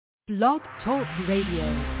Blog Talk Radio.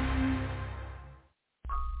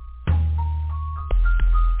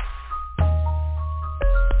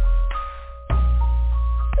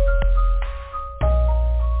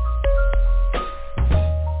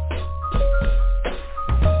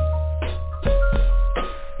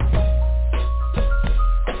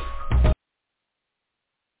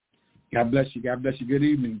 God bless you. God bless you. Good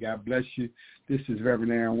evening. God bless you. This is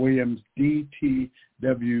Reverend Aaron Williams,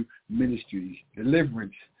 D.T.W. Ministries,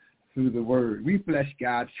 deliverance through the word. We bless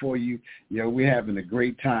God for you. You know, we're having a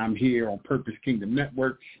great time here on Purpose Kingdom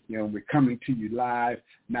Network. You know, we're coming to you live,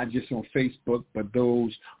 not just on Facebook, but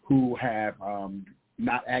those who have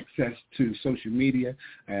not access to social media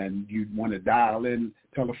and you want to dial in,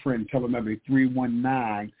 tell a friend, tell them number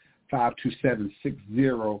 319-527-6091.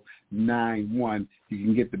 You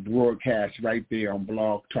can get the broadcast right there on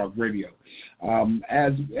Blog Talk Radio.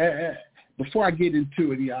 Before I get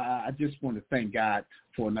into it, I just want to thank God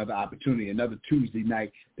for another opportunity, another Tuesday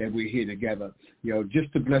night that we're here together, you know,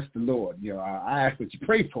 just to bless the Lord. You know, I ask that you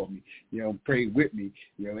pray for me, you know, pray with me,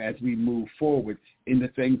 you know, as we move forward in the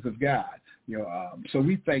things of God. You know, so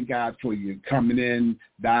we thank God for you coming in,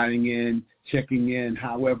 dialing in, checking in,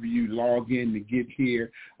 however you log in to get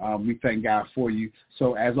here. We thank God for you.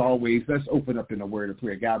 So as always, let's open up in a word of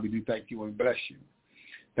prayer. God, we do thank you and bless you.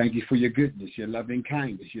 Thank you for your goodness, your loving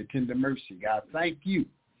kindness, your tender mercy. God, thank you,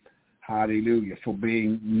 hallelujah, for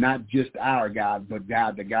being not just our God, but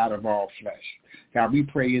God, the God of all flesh. God, we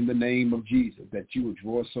pray in the name of Jesus that you would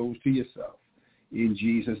draw souls to yourself. In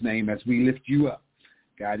Jesus' name, as we lift you up,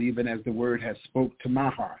 God, even as the word has spoke to my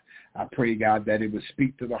heart, I pray, God, that it would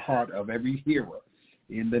speak to the heart of every hearer.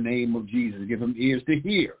 In the name of Jesus, give them ears to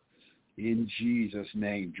hear. In Jesus'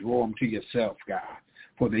 name, draw them to yourself, God,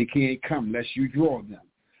 for they can't come unless you draw them.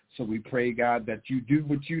 So we pray, God, that you do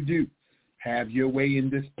what you do. Have your way in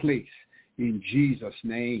this place. In Jesus'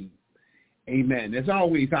 name, amen. As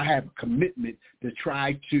always, I have a commitment to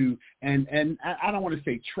try to, and I don't want to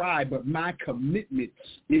say try, but my commitment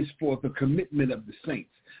is for the commitment of the saints.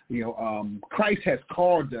 You know, Christ has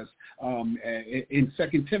called us in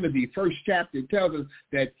 2 Timothy, first chapter, it tells us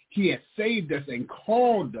that he has saved us and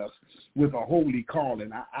called us with a holy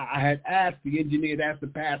calling. I had asked the engineer, asked the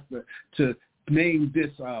pastor to name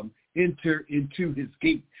this enter into his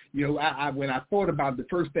gate. You know, when I thought about it, the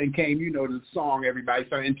first thing came, you know, the song, everybody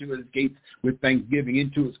started into his gates with thanksgiving,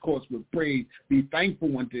 into his courts with praise, be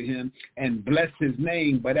thankful unto him and bless his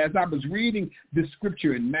name. But as I was reading the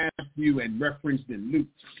scripture in Matthew and referenced in Luke,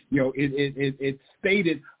 you know, it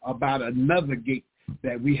stated about another gate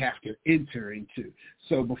that we have to enter into.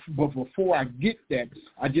 So before I get that,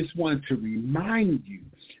 I just wanted to remind you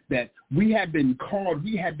that we have been called,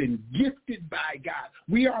 we have been gifted by God.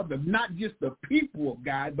 We are not just the people of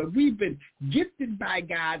God, but we've been gifted by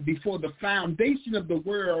God before the foundation of the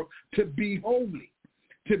world to be holy,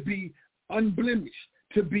 to be unblemished,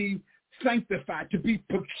 to be sanctified, to be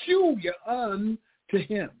peculiar unto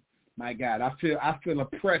him. My God, I feel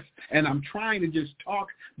oppressed, and I'm trying to just talk,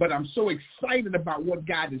 but I'm so excited about what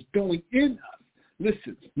God is doing in us.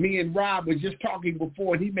 Listen, me and Rob was just talking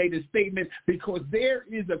before, and he made a statement, because there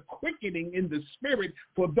is a quickening in the spirit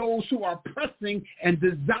for those who are pressing and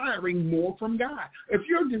desiring more from God. If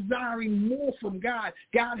you're desiring more from God,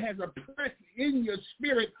 God has a press in your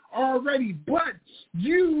spirit already, but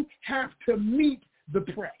you have to meet the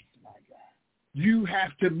press. My God, you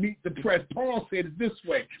have to meet the press. Paul said it this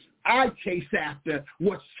way: I chase after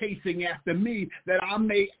what's chasing after me, that I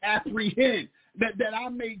may apprehend, that I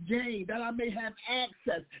may gain, that I may have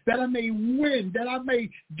access, that I may win, that I may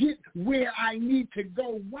get where I need to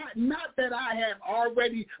go. Why? Not that I have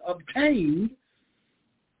already obtained,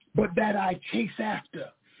 but that I chase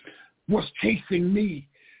after what's chasing me.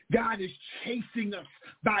 God is chasing us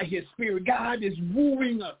by his spirit. God is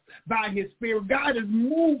wooing us by his spirit. God is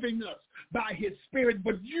moving us by his spirit,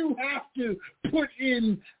 but you have to put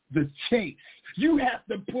in the chase. You have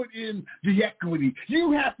to put in the equity.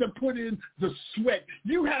 You have to put in the sweat.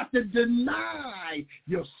 You have to deny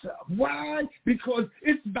yourself. Why? Because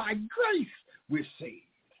it's by grace we're saved.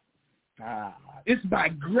 It's by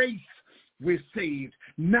grace we're saved,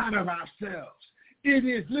 not of ourselves. It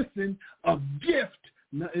is, listen, a gift.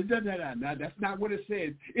 No, that's not what it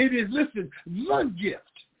says. It is, listen, the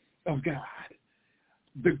gift of God.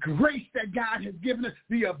 The grace that God has given us,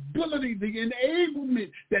 the ability, the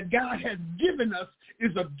enablement that God has given us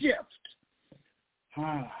is a gift.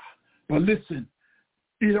 But listen,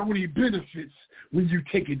 it only benefits when you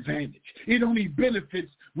take advantage. It only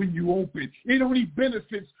benefits when you open. It only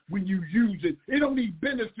benefits when you use it. It only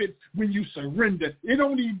benefits when you surrender. It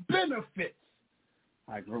only benefits.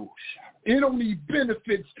 It only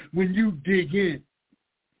benefits when you dig in.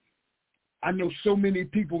 I know so many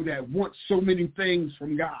people that want so many things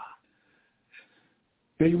from God.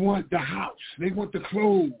 They want the house. They want the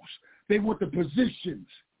clothes. They want the positions.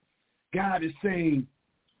 God is saying,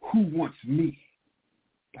 who wants me?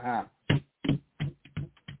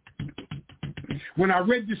 When I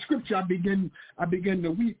read the scripture, I began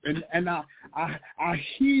to weep, and I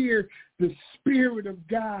hear the Spirit of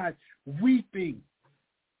God weeping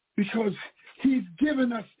because he's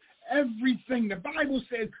given us everything. The Bible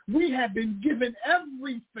says we have been given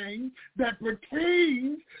everything that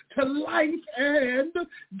pertains to life and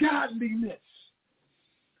godliness.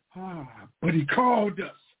 But he called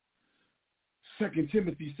us. 2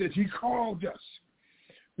 Timothy says he called us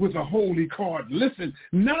with a holy call. Listen,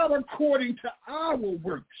 not according to our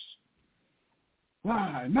works.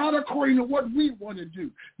 Why? Not according to what we want to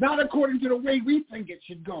do. Not according to the way we think it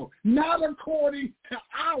should go. Not according to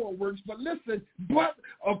our works, but listen, but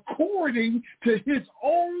according to his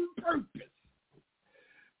own purpose.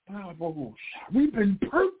 We've been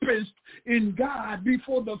purposed in God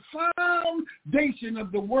before the foundation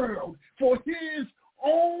of the world for his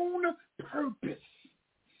own purpose.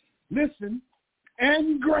 Listen,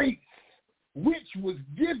 and grace, which was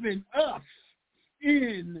given us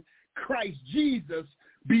in Christ Jesus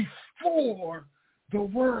before the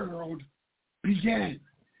world began.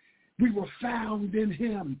 We were found in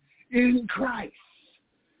him, in Christ.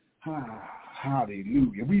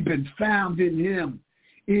 Hallelujah. We've been found in him,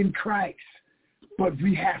 in Christ. But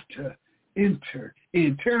we have to enter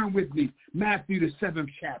in. Turn with me, Matthew the 7th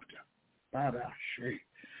chapter.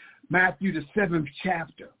 Matthew the 7th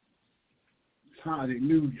chapter.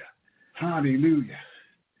 Hallelujah. Hallelujah.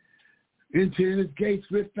 Enter his gates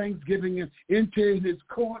with thanksgiving and enter his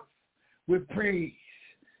courts with praise.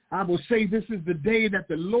 I will say this is the day that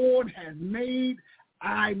the Lord has made.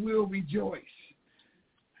 I will rejoice.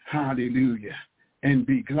 Hallelujah. And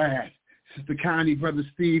be glad. Sister Connie, Brother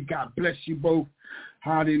Steve, God bless you both.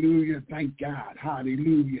 Hallelujah. Thank God.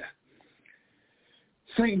 Hallelujah.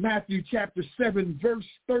 St. Matthew chapter 7, verse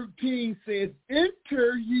 13 says,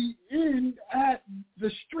 enter ye in at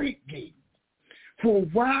the straight gate. For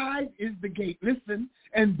wide is the gate, listen,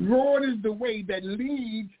 and broad is the way that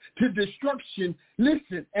leads to destruction,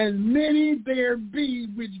 listen, and many there be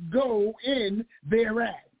which go in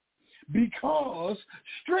thereat. Because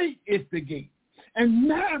straight is the gate, and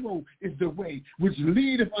narrow is the way which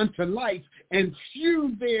leadeth unto life, and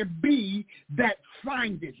few there be that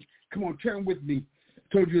find it. Come on, turn with me.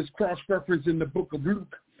 I told you it's cross-reference in the book of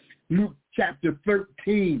Luke. Luke chapter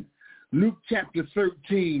 13. Luke chapter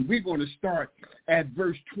 13. We're going to start at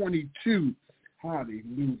verse 22.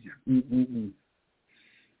 Hallelujah.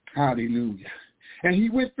 Hallelujah. And he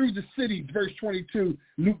went through the cities, verse 22,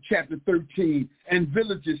 Luke chapter 13, and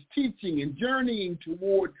villages, teaching and journeying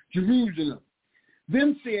toward Jerusalem.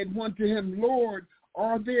 Then said one to him, Lord,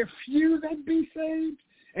 are there few that be saved?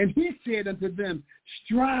 And he said unto them,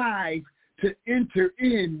 strive to enter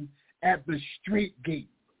in at the straight gate.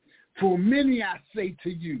 For many, I say to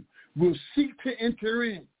you, will seek to enter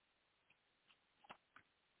in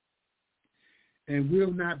and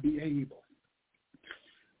will not be able.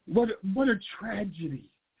 What a tragedy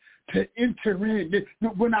to enter in.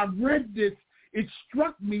 When I read this, it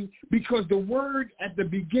struck me because the word at the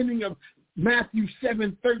beginning of Matthew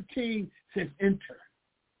 7:13 says enter.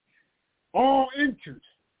 All entered.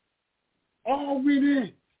 All went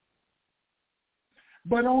in.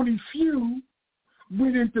 But only few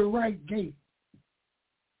went in the right gate.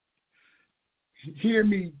 Hear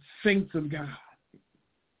me, saints of God.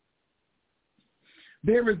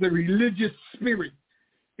 There is a religious spirit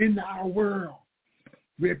in our world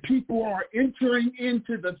where people are entering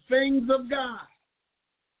into the things of God,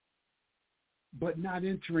 but not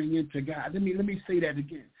entering into God. Let me say that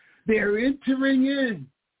again. They're entering in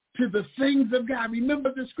to the things of God.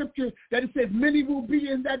 Remember the scripture that it says, many will be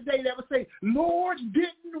in that day that will say, Lord,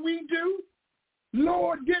 didn't we do?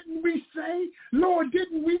 Lord, didn't we say? Lord,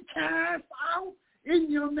 didn't we cast out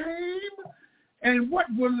in your name? And what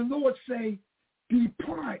will the Lord say?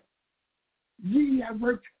 Depart, ye have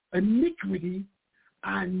worked iniquity,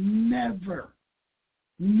 I never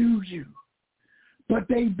knew you. But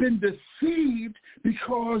they've been deceived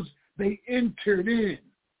because they entered in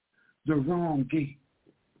the wrong gate.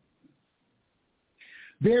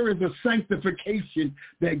 There is a sanctification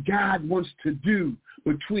that God wants to do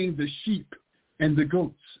between the sheep and the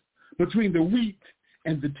goats, between the wheat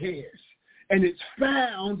and the tares. And it's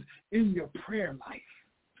found in your prayer life.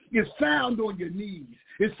 It's found on your knees.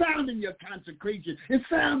 It's found in your consecration. It's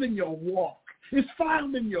found in your walk. It's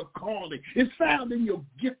found in your calling. It's found in your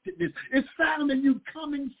giftedness. It's found in you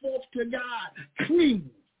coming forth to God clean.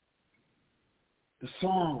 The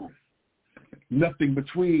song Nothing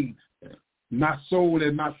between my soul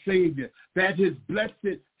and my Savior. That his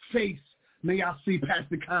blessed face may I see.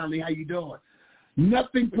 Pastor Conley, how you doing?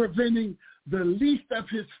 Nothing preventing the least of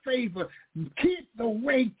his favor. Keep the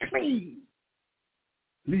way clean.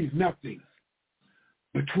 Leave nothing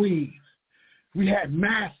between. We had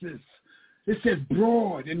masses. It says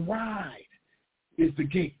broad and wide is the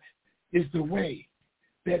gate, is the way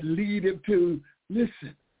that leadeth to,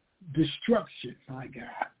 listen, destruction, my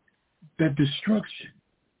God. That destruction.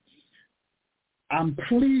 I'm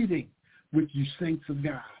pleading with you, saints of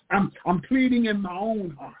God. I'm pleading in my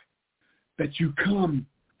own heart that you come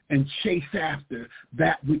and chase after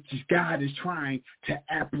that which God is trying to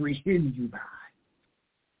apprehend you by.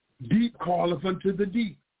 Deep calleth unto the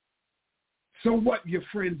deep. So what your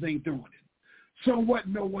friends ain't doing it? So what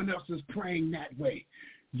no one else is praying that way?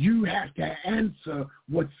 You have to answer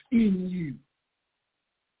what's in you.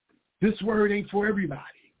 This word ain't for everybody.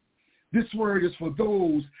 This word is for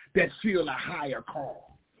those that feel a higher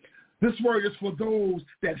call. This word is for those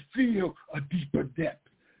that feel a deeper depth.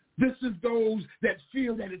 This is those that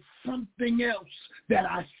feel that it's something else that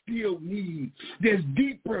I still need. There's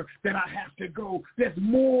deeper that I have to go. There's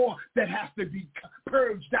more that has to be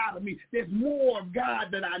purged out of me. There's more of God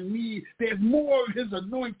that I need. There's more of his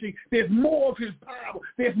anointing. There's more of his power.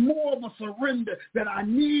 There's more of a surrender that I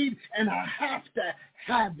need, and I have to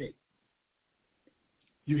have it.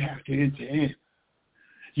 You have to enter in.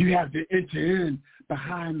 You have to enter in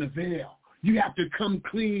behind the veil. You have to come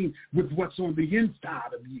clean with what's on the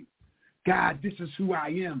inside of you. God, this is who I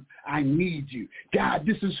am. I need you. God,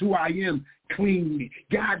 this is who I am. Clean me.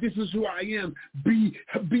 God, this is who I am.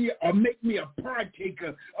 Make me a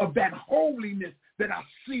partaker of that holiness that I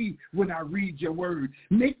see when I read your word.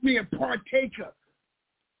 Make me a partaker.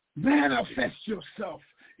 Manifest yourself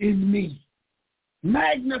in me.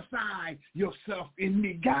 Magnify yourself in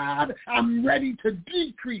me. God, I'm ready to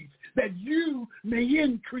decrease that you may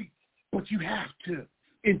increase. But you have to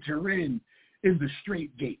enter in the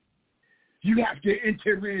straight gate. You have to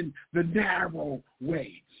enter in the narrow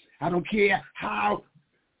way. I don't care how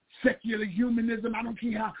secular humanism, I don't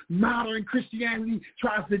care how modern Christianity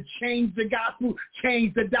tries to change the gospel,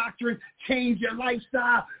 change the doctrine, change your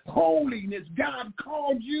lifestyle. Holiness, God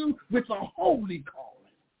called you with a holy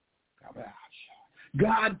calling.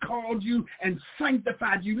 God called you and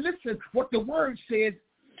sanctified you. Listen what the word says.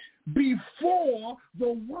 Before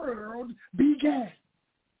the world began.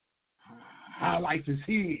 Our life is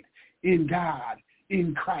hid in God,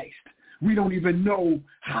 in Christ. We don't even know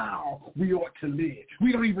how we ought to live.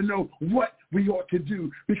 We don't even know what we ought to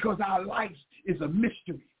do because our life is a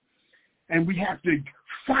mystery. And we have to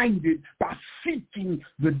find it by seeking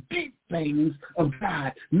the deep things of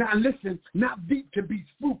God. Now listen, not deep to be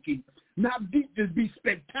spooky, not deep to be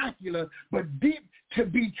spectacular, but deep to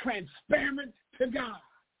be transparent to God.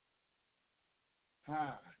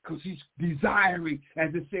 Because he's desiring,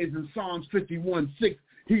 as it says in Psalms 51:6,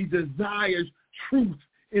 he desires truth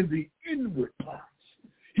in the inward parts.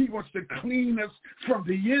 He wants to clean us from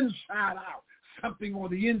the inside out, something on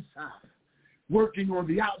the inside, working on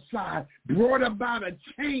the outside, brought about a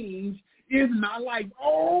change in my life.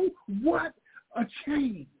 Oh, what a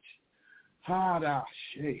change. Hallelujah.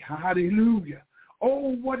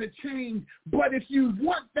 Oh, what a change. But if you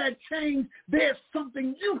want that change, there's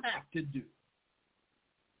something you have to do.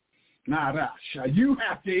 You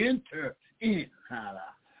have to enter in.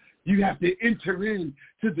 You have to enter in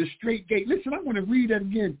to the straight gate. Listen, I want to read that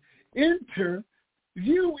again.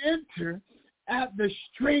 You enter at the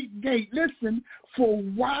straight gate. Listen, for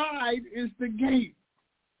wide is the gate.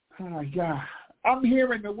 Oh, God. I'm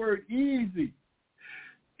hearing the word easy.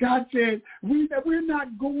 God said, we're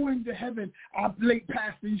not going to heaven. Our late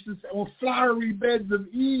pastor used to say, on flowery beds of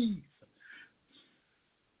ease.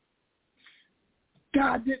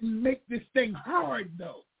 God didn't make this thing hard,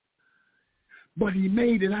 though. But he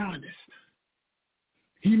made it honest.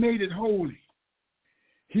 He made it holy.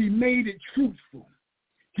 He made it truthful.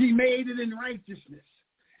 He made it in righteousness.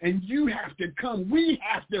 And you have to come. We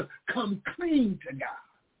have to come clean to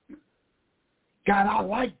God. God, I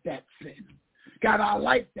like that sin. God, I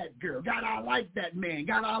like that girl. God, I like that man.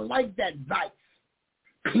 God, I like that vice.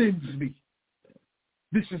 Cleanse me.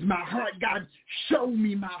 This is my heart. God, show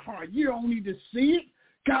me my heart. You don't need to see it.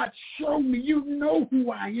 God, show me. You know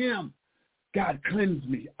who I am. God, cleanse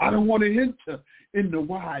me. I don't want to enter in the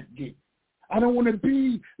wide gate. I don't want to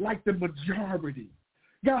be like the majority.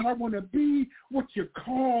 God, I want to be what you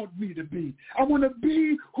called me to be. I want to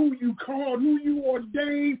be who you called, who you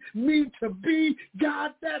ordained me to be.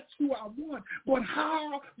 God, that's who I want. But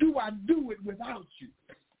how do I do it without you?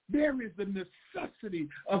 there is the necessity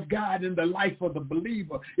of God in the life of the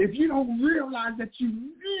believer. If you don't realize that you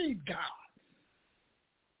need God,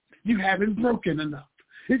 you haven't broken enough.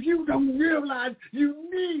 If you don't realize you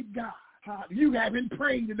need God, you haven't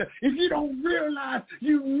prayed enough. If you don't realize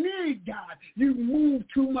you need God, you move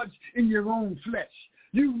too much in your own flesh.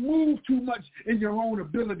 You move too much in your own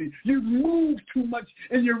ability. You move too much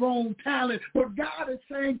in your own talent. But God is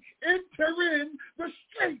saying, enter in the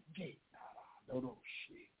straight gate.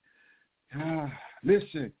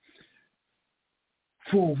 Listen,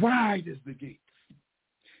 for wide is the gate,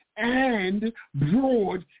 and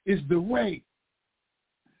broad is the way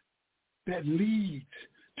that leads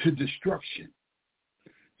to destruction,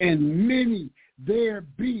 and many there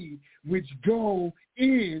be which go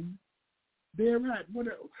in thereat. What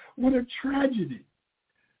a tragedy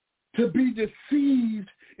to be deceived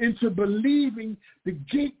into believing the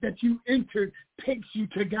gate that you entered takes you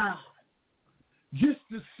to God, just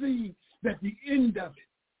to see that the end of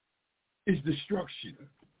it is destruction.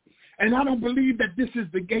 And I don't believe that this is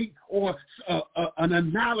the gate or an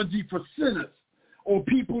analogy for sinners or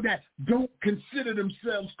people that don't consider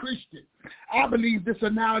themselves Christian. I believe this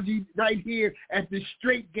analogy right here at the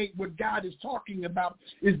straight gate, what God is talking about,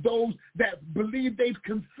 is those that believe they've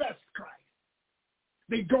confessed Christ.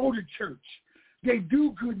 They go to church. They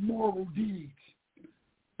do good moral deeds,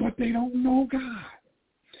 but they don't know God.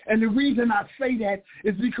 And the reason I say that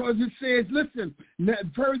is because it says, listen,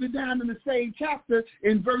 further down in the same chapter,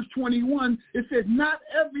 in verse 21, it says, not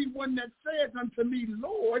everyone that says unto me,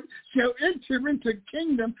 Lord, shall enter into the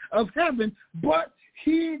kingdom of heaven, but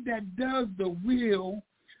he that does the will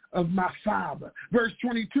of my Father. Verse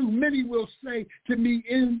 22, many will say to me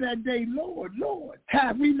in that day, Lord, Lord,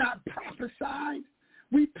 have we not prophesied?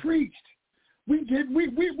 We preached. We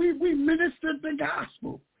ministered the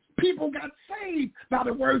gospel. People got saved by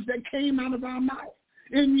the words that came out of our mouth.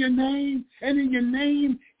 In your name, and in your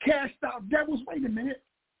name cast out devils. Wait a minute.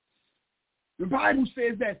 The Bible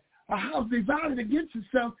says that a house divided against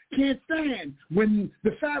itself can't stand. When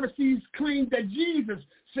the Pharisees claimed that Jesus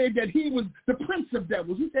said that he was the prince of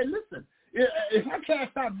devils, he said, listen, if I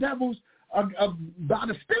cast out devils by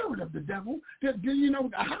the spirit of the devil, that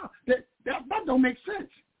don't make sense.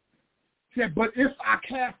 He said, but if I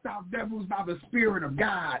cast out devils by the Spirit of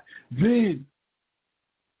God, then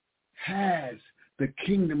has the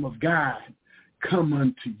kingdom of God come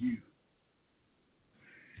unto you.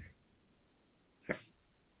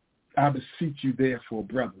 I beseech you therefore,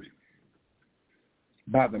 brethren,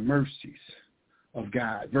 by the mercies of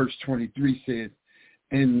God. Verse 23 says,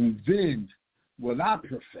 and then will I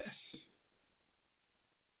profess,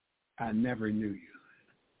 I never knew you.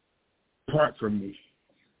 Depart from me,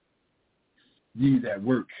 ye that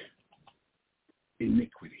work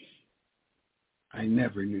iniquity. I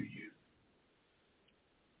never knew you.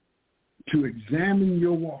 To examine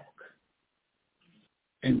your walk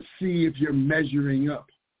and see if you're measuring up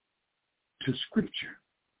to Scripture.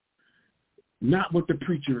 Not what the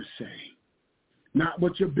preacher is saying. Not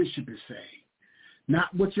what your bishop is saying.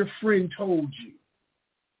 Not what your friend told you.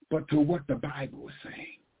 But to what the Bible is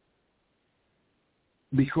saying.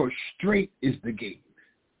 Because straight is the gate,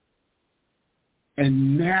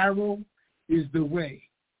 and narrow is the way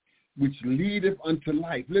which leadeth unto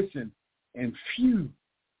life. Listen, and few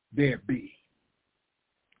there be.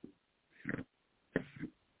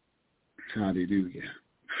 Hallelujah.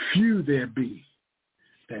 Few there be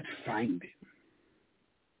that find it.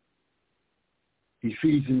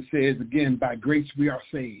 Ephesians says again, by grace we are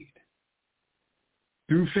saved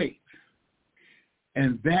through faith,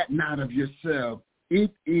 and that not of yourself.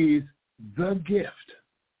 It is the gift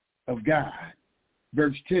of God.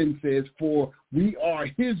 Verse 10 says, for we are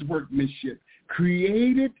his workmanship,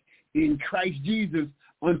 created in Christ Jesus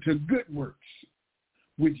unto good works,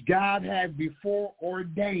 which God had before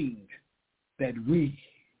ordained that we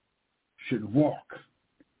should walk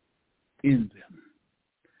in them.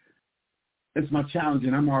 That's my challenge,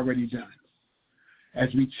 and I'm already done. As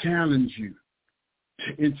we challenge you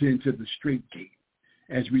to enter into the straight gate,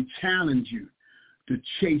 as we challenge you to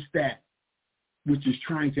chase that which is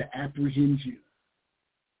trying to apprehend you,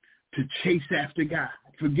 to chase after God,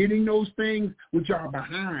 forgetting those things which are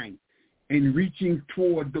behind and reaching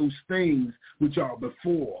toward those things which are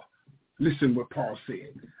before. Listen what Paul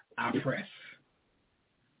said, I press.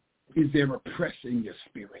 Is there a press in your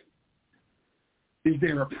spirit? Is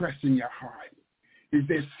there a press in your heart? Is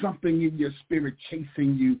there something in your spirit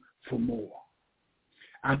chasing you for more?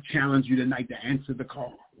 I challenge you tonight to answer the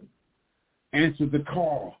call. Answer the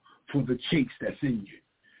call for the chase that's in you.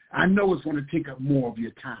 I know it's going to take up more of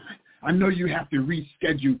your time. I know you have to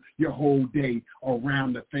reschedule your whole day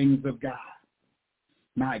around the things of God.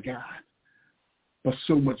 my God, but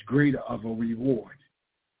so much greater of a reward.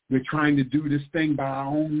 We're trying to do this thing by our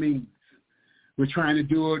own means. We're trying to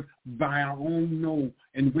do it by our own know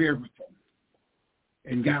and wherewithal.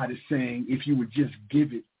 And God is saying, if you would just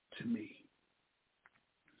give it to me,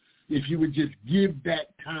 if you would just give that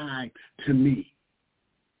time to me,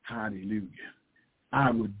 hallelujah, I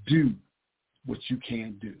would do what you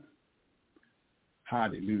can't do.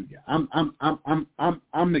 Hallelujah.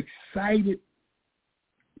 I'm excited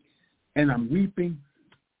and I'm weeping.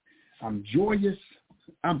 I'm joyous.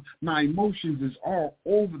 My emotions is all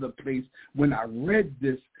over the place when I read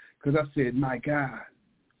this, because I said, my God,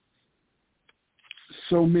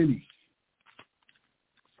 so many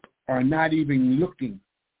are not even looking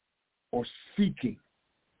or seeking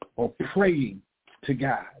or praying to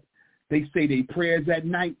God. They say they prayers at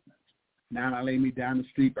night. Now I lay me down to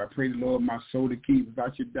sleep. I pray the Lord my soul to keep. If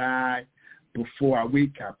I should die before I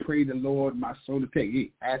wake, I pray the Lord my soul to take.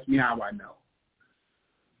 Hey, ask me how I know.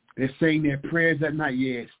 They're saying their prayers at night.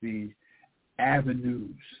 Yes, the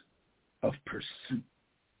avenues of pursuit.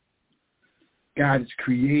 God has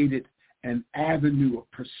created an avenue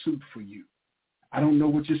of pursuit for you. I don't know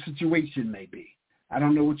what your situation may be. I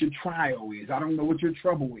don't know what your trial is. I don't know what your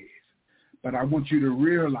trouble is. But I want you to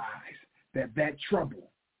realize that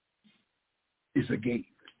trouble is a gate.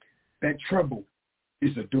 That trouble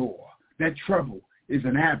is a door. That trouble is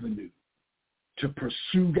an avenue to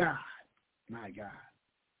pursue God. My God.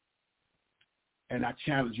 And I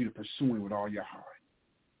challenge you to pursue him with all your heart.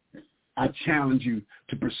 I challenge you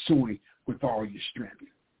to pursue him with all your strength.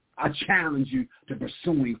 I challenge you to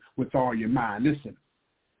pursue him with all your mind. Listen,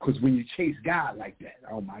 because when you chase God like that,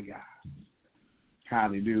 oh my God.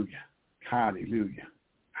 Hallelujah. Hallelujah.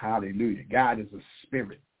 Hallelujah. God is a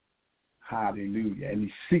spirit. Hallelujah. And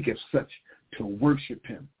he seeketh such to worship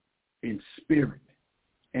him in spirit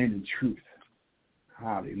and in truth.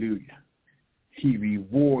 Hallelujah. He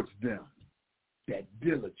rewards them that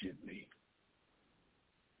diligently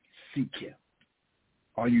seek him.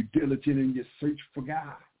 Are you diligent in your search for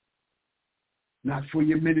God? Not for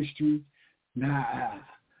your ministry, not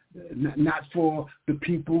for the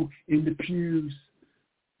people in the pews,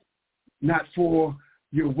 not for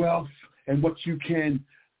your wealth and what you can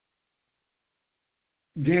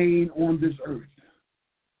gain on this earth,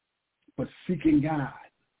 but seeking God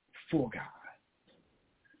for God.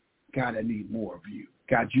 God, I need more of you.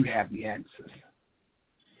 God, you have the answers.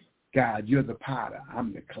 God, you're the potter.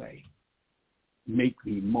 I'm the clay. Make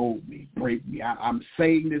me, mold me, break me. I'm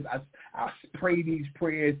saying this. I pray these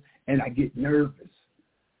prayers and I get nervous,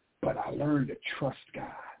 but I learn to trust God.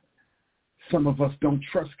 Some of us don't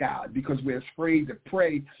trust God because we're afraid to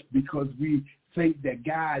pray, because we think that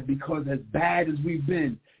God, because as bad as we've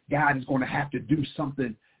been, God is going to have to do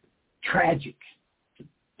something tragic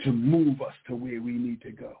to move us to where we need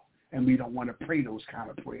to go. And we don't want to pray those kind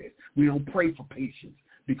of prayers. We don't pray for patience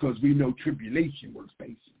because we know tribulation works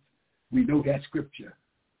patience. We know that scripture.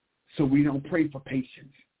 So we don't pray for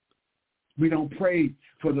patience. We don't pray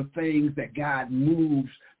for the things that God moves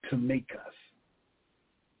to make us.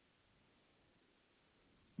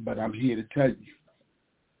 But I'm here to tell you,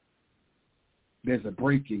 there's a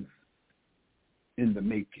breaking in the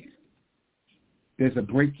making. There's a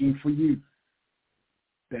breaking for you,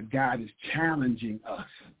 that God is challenging us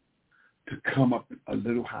to come up a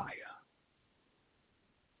little higher.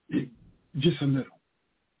 Just a little.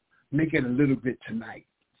 Make it a little bit tonight.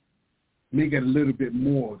 Make it a little bit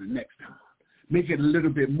more the next time. Make it a little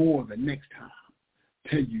bit more the next time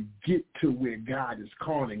till you get to where God is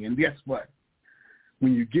calling. And guess what?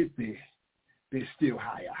 When you get there, there's still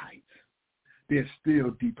higher heights. There's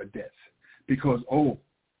still deeper depths. Because,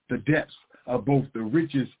 the depths of both the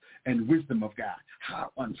riches and wisdom of God.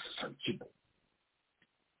 How unsearchable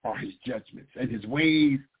are his judgments and his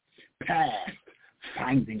ways past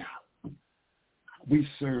finding out. We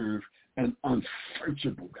serve an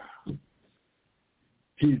unsearchable God.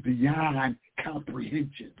 He's beyond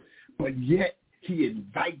comprehension, but yet he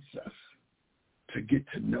invites us to get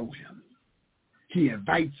to know him. He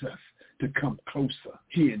invites us to come closer.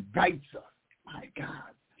 He invites us. My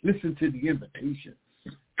God, listen to the invitation.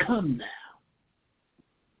 Come now.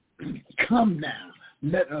 Come now.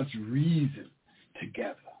 Let us reason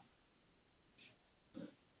together.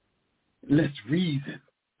 Let's reason.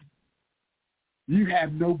 You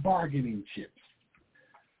have no bargaining chips,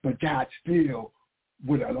 but God still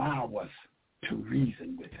would allow us to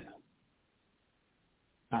reason with him.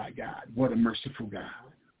 My God, what a merciful God.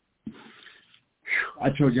 I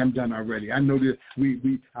told you I'm done already. I know that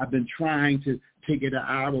I've been trying to take it an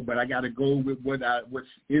hour, but I got to go with what's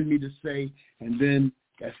in me to say, and then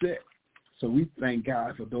that's it. So we thank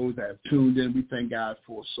God for those that have tuned in. We thank God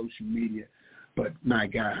for social media. But, my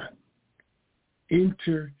God,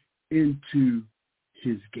 enter into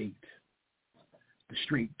his gate, the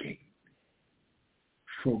straight gate.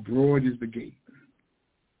 For broad is the gate,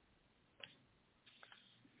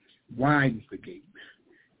 wide is the gate,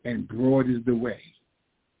 and broad is the way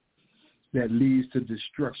that leads to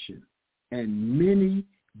destruction, and many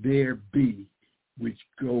there be which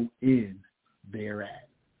go in thereat.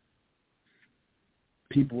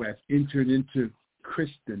 People have entered into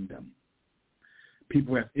Christendom.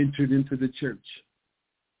 People have entered into the church,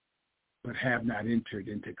 but have not entered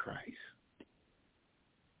into Christ.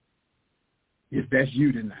 If that's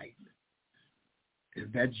you tonight, if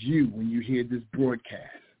that's you when you hear this broadcast,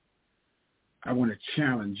 I want to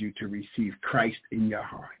challenge you to receive Christ in your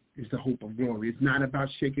heart. It's the hope of glory. It's not about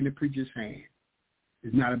shaking the preacher's hand.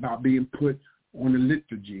 It's not about being put on the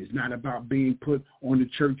liturgy. It's not about being put on the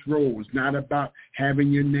church roll. It's not about having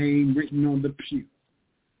your name written on the pew.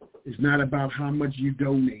 It's not about how much you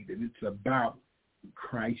donated. It's about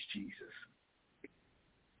Christ Jesus.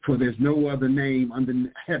 For there's no other name under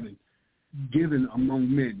heaven given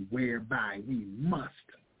among men whereby we must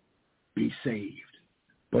be saved,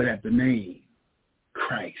 but at the name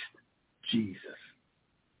Christ Jesus.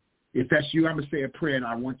 If that's you, I'm going to say a prayer, and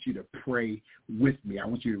I want you to pray with me. I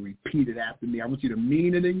want you to repeat it after me. I want you to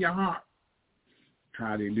mean it in your heart.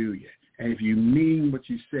 Hallelujah. And if you mean what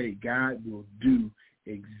you say, God will do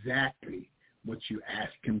exactly what you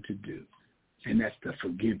ask him to do, and that's to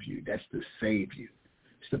forgive you. That's to save you.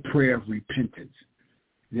 It's the prayer of repentance.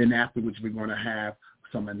 Then afterwards, we're going to have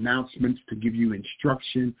some announcements to give you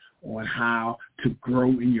instruction on how to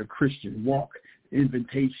grow in your Christian walk,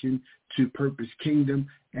 invitation to Purpose Kingdom,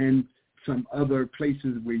 and some other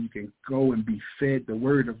places where you can go and be fed the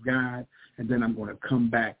word of God. And then I'm going to come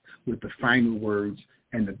back with the final words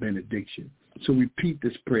and the benediction. So repeat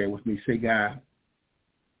this prayer with me. Say, God,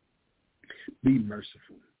 be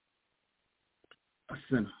merciful, a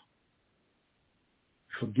sinner.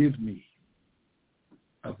 Forgive me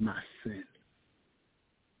of my sin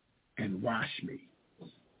and wash me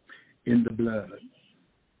in the blood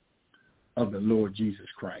of the Lord Jesus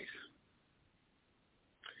Christ.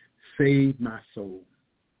 Save my soul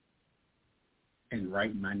and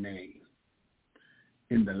write my name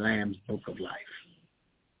in the Lamb's Book of Life.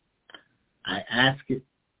 I ask it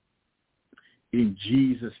in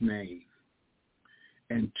Jesus' name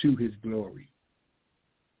and to his glory.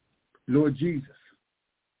 Lord Jesus,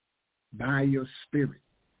 by your Spirit,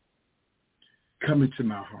 come into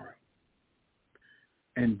my heart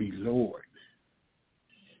and be Lord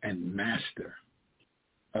and master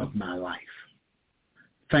of my life.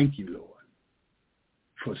 Thank you, Lord,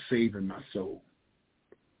 for saving my soul.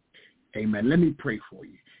 Amen. Let me pray for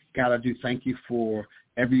you. God, I do thank you for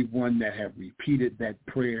everyone that have repeated that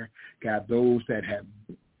prayer. God, those that have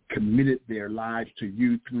committed their lives to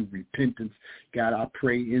you through repentance. God, I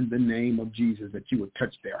pray in the name of Jesus that you would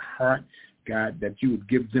touch their heart. God, that you would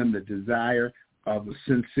give them the desire of the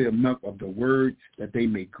sincere milk of the word, that they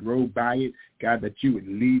may grow by it. God, that you would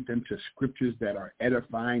lead them to scriptures that are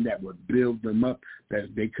edifying, that would build them up,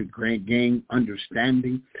 that they could gain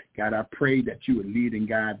understanding. God, I pray that you would lead and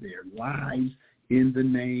guide their lives in the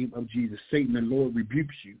name of Jesus. Satan, the Lord,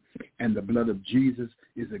 rebukes you, and the blood of Jesus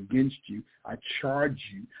is against you. I charge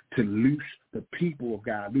you to loose the people of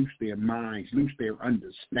God, loose their minds, loose their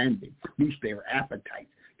understanding, loose their appetites.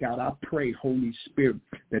 God, I pray, Holy Spirit,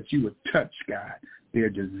 that you would touch, God, their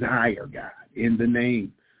desire, God, in the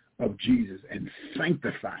name of Jesus, and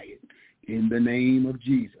sanctify it in the name of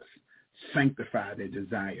Jesus. Sanctify their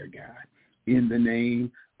desire, God, in the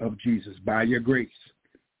name of Jesus, by your grace,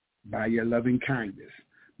 by your loving kindness,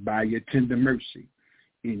 by your tender mercy,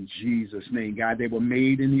 in Jesus' name. God, they were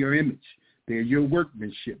made in your image. They're your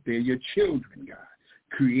workmanship. They're your children, God,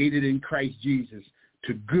 created in Christ Jesus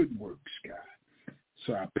to good works, God.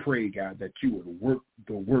 So I pray, God, that you would work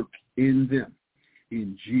the work in them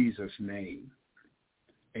in Jesus' name.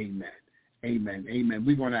 Amen. Amen. Amen.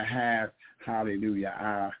 We're going to have, hallelujah,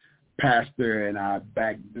 our pastor and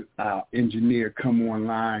our engineer come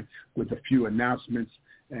online with a few announcements.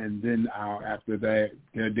 And then after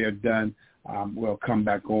they're done, we'll come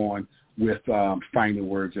back on with final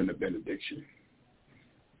words and the benediction.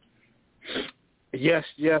 Yes,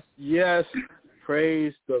 yes, yes.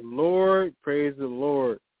 Praise the Lord. Praise the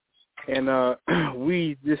Lord. And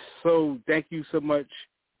we just thank you so much,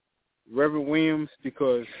 Reverend Williams,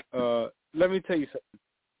 because let me tell you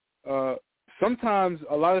something. Sometimes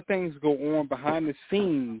a lot of things go on behind the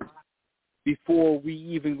scenes before we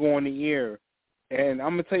even go on the air. And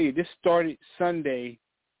I'm going to tell you, this started Sunday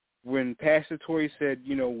when Pastor Tory said,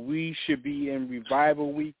 we should be in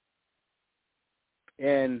revival week.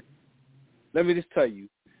 And let me just tell you,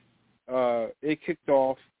 it kicked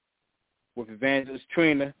off with Evangelist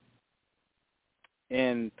Trina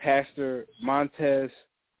and Pastor Montez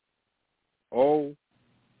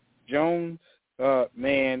Jones,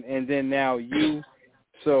 man, and then now you.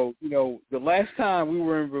 So, the last time we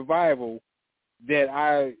were in revival that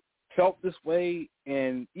I felt this way,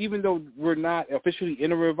 and even though we're not officially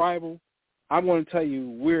in a revival, I'm going to tell you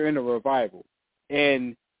we're in a revival.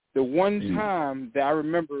 And the one time that I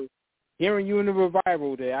remember hearing you in the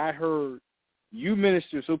revival that I heard you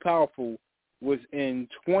minister so powerful was in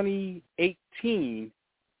 2018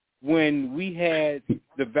 when we had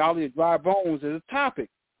the Valley of Dry Bones as a topic.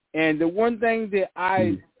 And the one thing that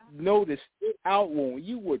I noticed stood out when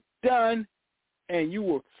you were done and you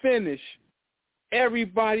were finished,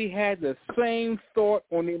 everybody had the same thought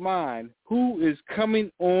on their mind. Who is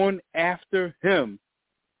coming on after him?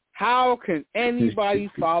 How can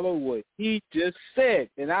anybody follow what he just said?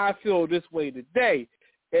 And I feel this way today.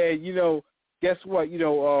 And, guess what? I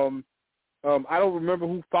don't remember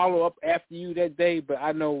who followed up after you that day, but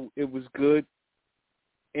I know it was good.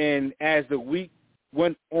 And as the week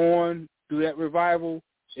went on through that revival,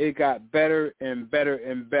 it got better and better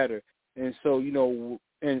and better. And so,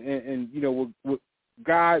 with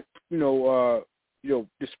God,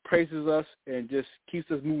 just praises us and just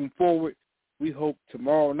keeps us moving forward. We hope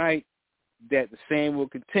tomorrow night that the same will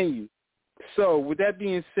continue. So with that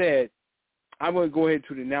being said, I'm going to go ahead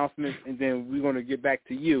to the announcements, and then we're going to get back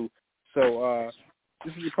to you. So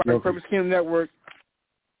this is the Purpose Kingdom Network,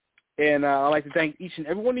 and I'd like to thank each and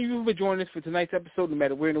every one of you for joining us for tonight's episode, no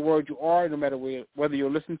matter where in the world you are, no matter whether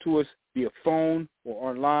you're listening to us via phone or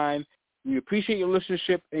online. We appreciate your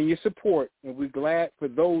listenership and your support, and we're glad for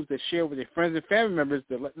those that share with their friends and family members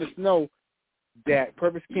that let us know that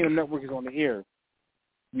Purpose Kingdom Network is on the air.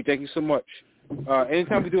 We thank you so much.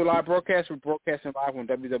 Anytime we do a live broadcast, we're broadcasting live on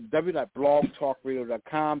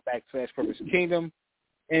www.blogtalkradio.com/Purpose Kingdom.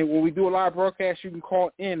 And when we do a live broadcast, you can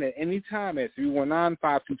call in at any time at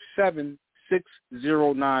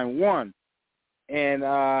 319-527-6091. And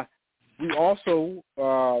we also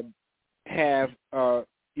have, a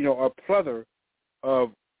plethora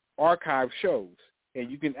of archive shows. And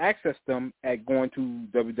you can access them at going to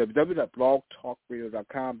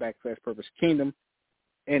www.blogtalkradio.com/Purpose Kingdom.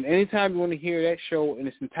 And anytime you want to hear that show in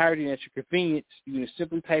its entirety and at your convenience, you can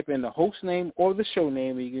simply type in the host name or the show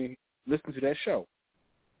name, and you can listen to that show.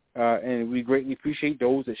 And we greatly appreciate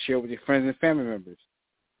those that share with your friends and family members.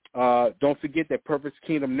 Don't forget that Purpose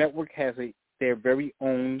Kingdom Network has their very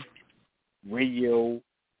own radio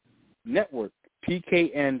network,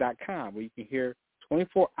 pkn.com, where you can hear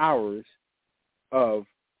 24 hours of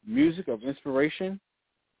music, of inspiration.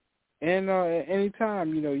 And at any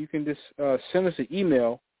time, you can just send us an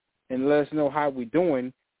email and let us know how we're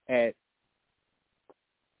doing at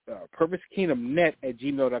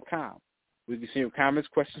purposekingdomnet@gmail.com. We can send your comments,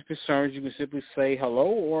 questions, concerns. You can simply say hello,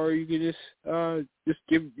 or you can just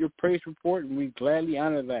give your praise report, and we gladly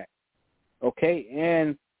honor that. Okay,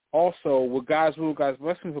 and also, with God's will, God's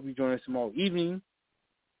blessing, hope you join us tomorrow evening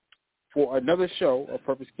for another show of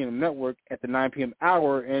Purpose Kingdom Network at the 9 p.m.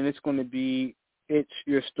 hour, and it's going to be It's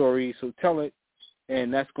Your Story, So Tell It,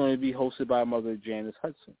 and that's going to be hosted by Mother Janice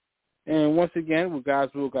Hudson. And once again, with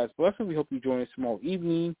God's will, God's blessing, we hope you join us tomorrow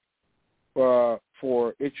evening for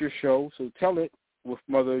It's Your Show, So Tell It, with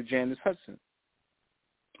Mother Janice Hudson.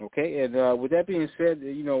 Okay, and with that being said,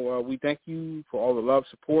 we thank you for all the love,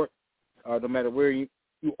 support, no matter where you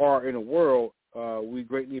are in the world. We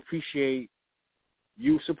greatly appreciate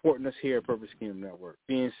you supporting us here at Purpose Kingdom Network.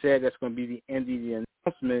 Being said, that's going to be the end of the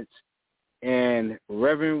announcements. And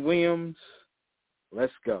Reverend Williams,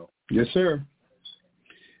 let's go. Yes, sir.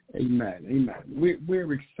 Amen. Amen.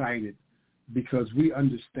 We're excited because we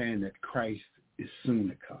understand that Christ is soon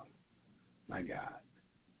to come, my God.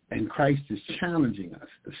 And Christ is challenging us.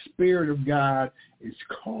 The Spirit of God is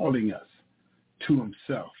calling us to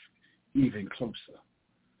himself even closer.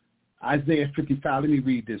 Isaiah 55, let me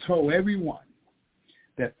read this. Ho, everyone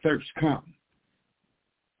that thirst, come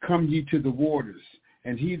ye to the waters,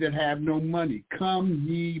 and he that have no money, come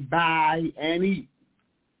ye buy and eat.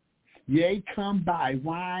 Yea, come buy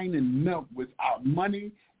wine and milk without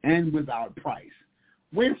money and without price.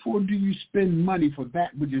 Wherefore do you spend money for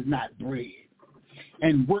that which is not bread,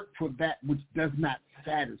 and work for that which does not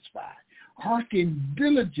satisfy? Hearken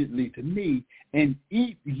diligently to me, and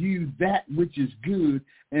eat you that which is good,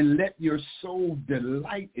 and let your soul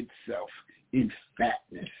delight itself in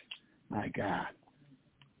fatness. My God.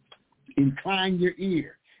 Incline your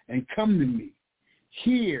ear and come to me.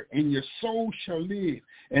 Hear, and your soul shall live,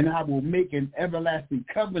 and I will make an everlasting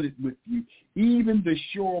covenant with you, even the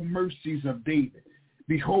sure mercies of David.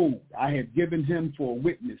 Behold, I have given him for a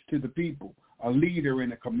witness to the people, a leader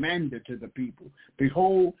and a commander to the people.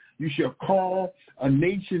 Behold, you shall call a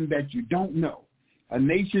nation that you don't know. A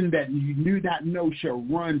nation that you do not know shall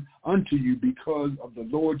run unto you because of the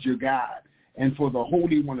Lord your God, and for the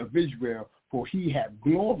Holy One of Israel, for he hath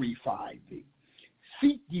glorified thee.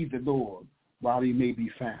 Seek ye the Lord while he may be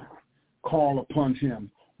found. Call upon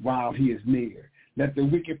him while he is near. Let the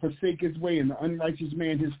wicked forsake his way, and the unrighteous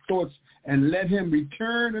man his thoughts, and let him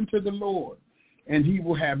return unto the Lord, and he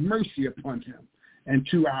will have mercy upon him, and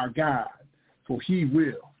to our God, for he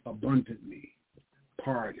will abundantly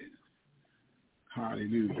pardon.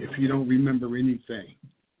 Hallelujah. If you don't remember anything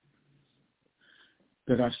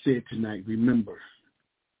that I've said tonight, remember,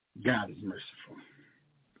 God is merciful.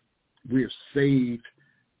 We are saved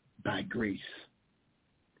by grace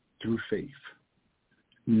through faith,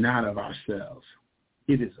 not of ourselves.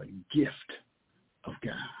 It is a gift of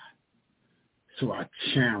God. So I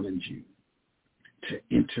challenge you to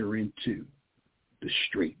enter into the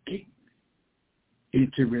straight gate.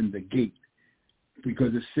 Enter in the gate,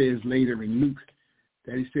 because it says later in Luke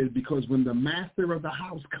that he says, because when the master of the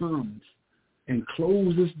house comes and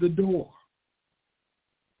closes the door,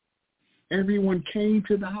 everyone came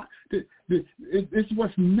to the house. It's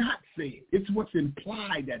what's not said. It's what's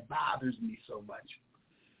implied that bothers me so much.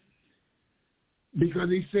 Because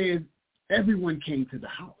he says everyone came to the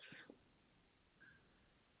house.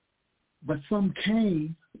 But some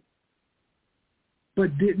came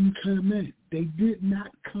but didn't come in. They did not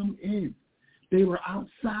come in. They were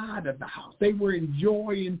outside of the house. They were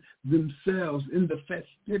enjoying themselves in the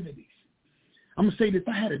festivities. I'm going to say this.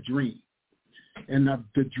 I had a dream. And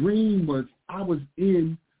the dream was I was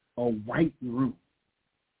in a white room.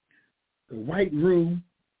 The white room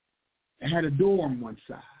had a door on one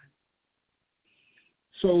side.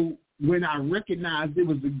 So when I recognized it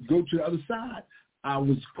was to go to the other side, I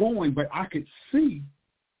was going, but I could see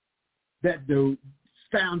that the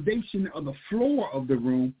foundation of the floor of the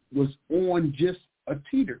room was on just a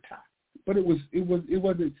teeter tot. But it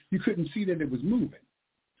wasn't, you couldn't see that it was moving.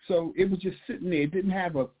 So it was just sitting there. It didn't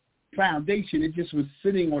have a foundation. It just was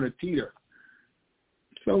sitting on a teeter.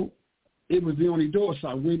 So it was the only door, so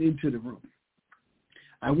I went into the room.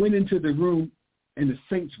 I went into the room, and the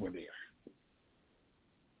saints were there.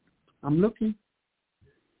 I'm looking,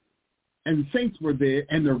 and the saints were there,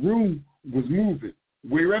 and the room was moving.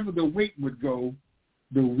 Wherever the weight would go,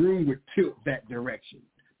 the room would tilt that direction,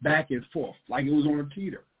 back and forth, like it was on a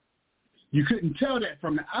teeter. You couldn't tell that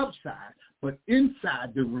from the outside, but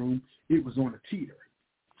inside the room, it was on a teeter.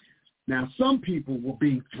 Now, some people were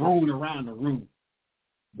being thrown around the room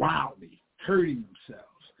wildly, hurting themselves.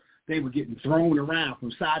 They were getting thrown around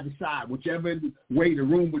from side to side. Whichever way the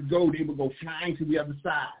room would go, they would go flying to the other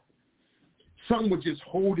side. Some were just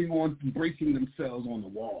holding on, embracing themselves on the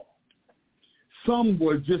wall. Some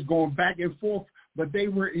were just going back and forth, but they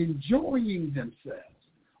were enjoying themselves,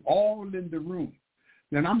 all in the room.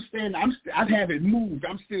 And I'm standing, I haven't moved.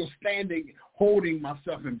 I'm still standing, holding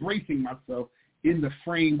myself, embracing myself in the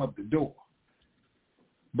frame of the door.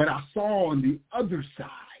 But I saw on the other side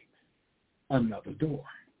another door.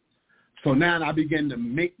 So now I began to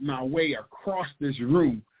make my way across this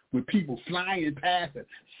room with people flying past it.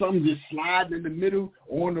 Some just sliding in the middle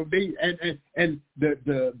on the base, and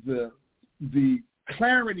the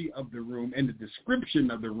clarity of the room and the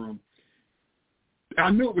description of the room. I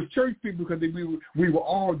knew it was church people because we were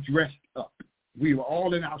all dressed up. We were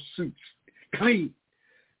all in our suits, clean.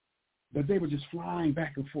 But they were just flying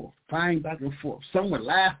back and forth, flying back and forth. Some were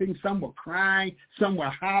laughing, some were crying, some were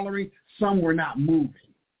hollering, some were not moving.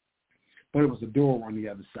 But it was a door on the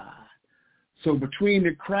other side. So between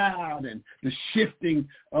the crowd and the shifting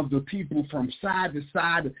of the people from side to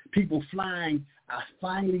side, people flying, I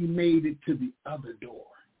finally made it to the other door.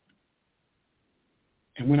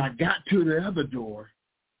 And when I got to the other door,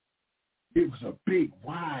 it was a big,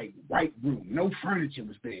 wide, white room. No furniture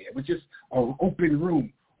was there. It was just an open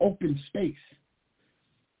room, open space.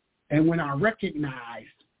 And when I recognized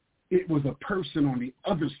it was a person on the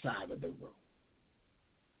other side of the room.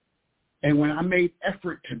 And when I made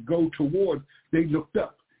effort to go toward, they looked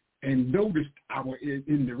up and noticed I was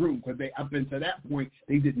in the room, because up until that point,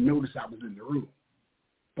 they didn't notice I was in the room.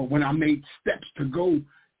 But when I made steps to go,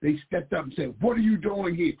 they stepped up and said, "What are you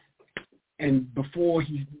doing here?" And before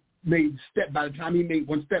he made a step, by the time he made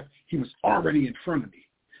one step, he was already in front of me.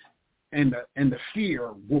 And the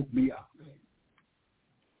fear woke me up.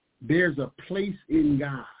 There's a place in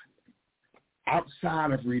God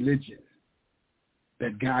outside of religion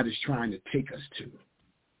that God is trying to take us to.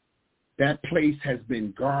 That place has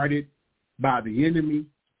been guarded by the enemy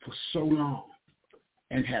for so long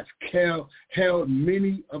and has held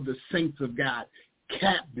many of the saints of God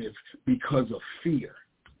captive because of fear.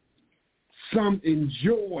 Some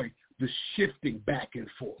enjoy the shifting back and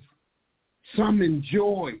forth. Some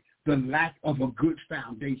enjoy the lack of a good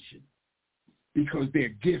foundation because their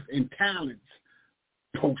gift and talents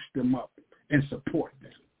post them up and support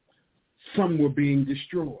them. Some were being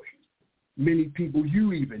destroyed. Many people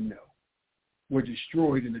you even know were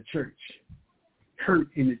destroyed in the church, hurt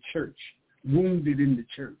in the church, wounded in the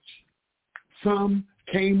church. Some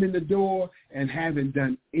came in the door and haven't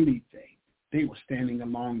done anything. They were standing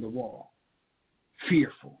along the wall,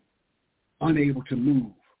 fearful, unable to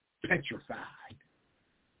move, petrified.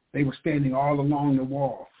 They were standing all along the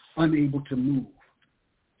wall, unable to move.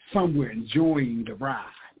 Some were enjoying the ride,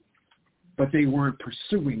 but they weren't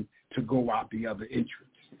pursuing to go out the other entrance.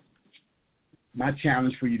 My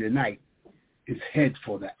challenge for you tonight is head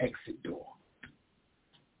for the exit door.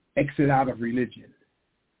 Exit out of religion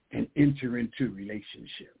and enter into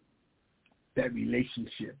relationship. That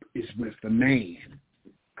relationship is with the man,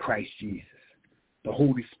 Christ Jesus. The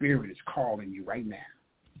Holy Spirit is calling you right now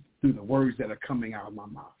through the words that are coming out of my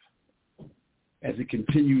mouth. As it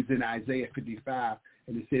continues in Isaiah 55,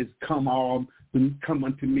 and it says, come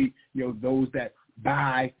unto me, those that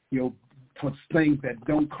buy, for things that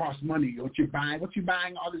don't cost money. What you buying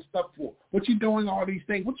all this stuff for? What you doing all these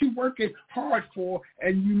things? What you working hard for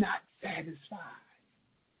and you not satisfied?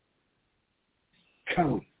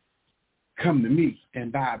 Come to me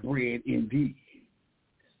and buy bread indeed.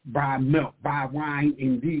 Buy milk, buy wine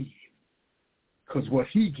indeed. Because what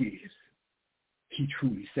he gives, he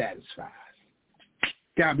truly satisfies.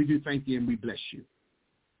 God, we do thank you and we bless you.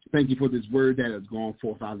 Thank you for this word that has gone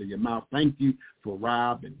forth out of your mouth. Thank you for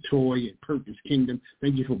Rob and Toy and Purpose Kingdom.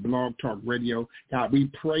 Thank you for Blog Talk Radio. God,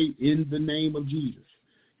 we pray in the name of Jesus.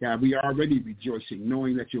 God, we are already rejoicing,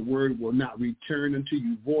 knowing that your word will not return unto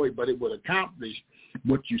you void, but it will accomplish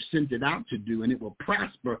what you sent it out to do, and it will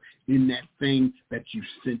prosper in that thing that you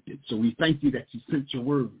sent it. So we thank you that you sent your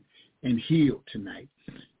word and healed tonight.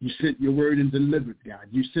 You sent your word and delivered, God.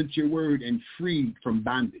 You sent your word and freed from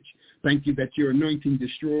bondage. Thank you that your anointing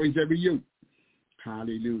destroys every yoke.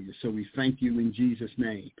 Hallelujah. So we thank you in Jesus'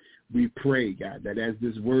 name. We pray, God, that as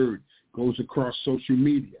this word goes across social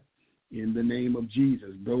media, in the name of Jesus,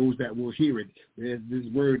 those that will hear it, as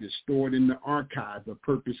this word is stored in the archives of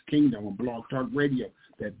Purpose Kingdom on Blog Talk Radio,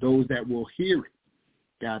 that those that will hear it,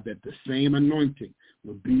 God, that the same anointing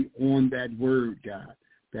will be on that word, God,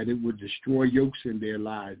 that it would destroy yokes in their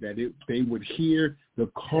lives, that they would hear the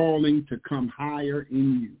calling to come higher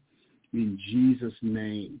in you. In Jesus'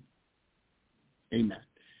 name, amen.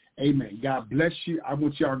 Amen. God bless you. I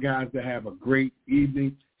want y'all guys to have a great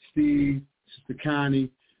evening. Steve, Sister Connie,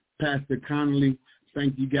 Pastor Connolly,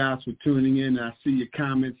 thank you guys for tuning in. I see your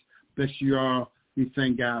comments. Bless you all. We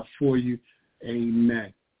thank God for you.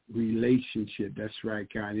 Amen. Relationship. That's right,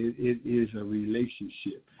 God. It is a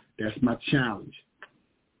relationship. That's my challenge.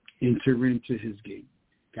 Enter into his gate.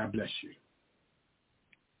 God bless you.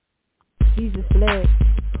 Jesus bless.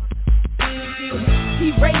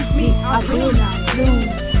 He raised me, I will not lose.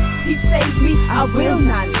 He saved me, I will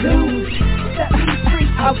not lose. Set me free,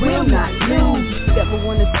 I will not lose. Never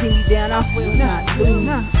wanna see me down, I will not lose.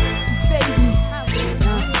 He saved me.